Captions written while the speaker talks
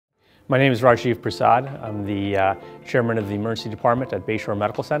My name is Rajiv Prasad. I'm the chairman of the emergency department at Bayshore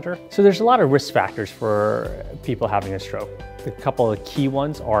Medical Center. So there's a lot of risk factors for people having a stroke. A couple of key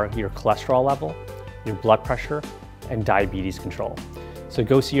ones are your cholesterol level, your blood pressure, and diabetes control. So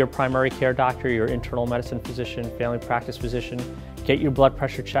go see your primary care doctor, your internal medicine physician, family practice physician, get your blood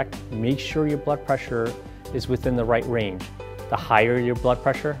pressure checked. Make sure your blood pressure is within the right range. The higher your blood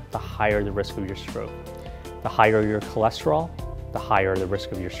pressure, the higher the risk of your stroke. The higher your cholesterol, the higher the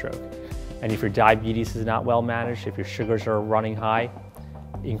risk of your stroke. And if your diabetes is not well managed, if your sugars are running high,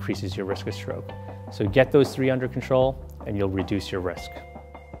 increases your risk of stroke. So get those three under control and you'll reduce your risk.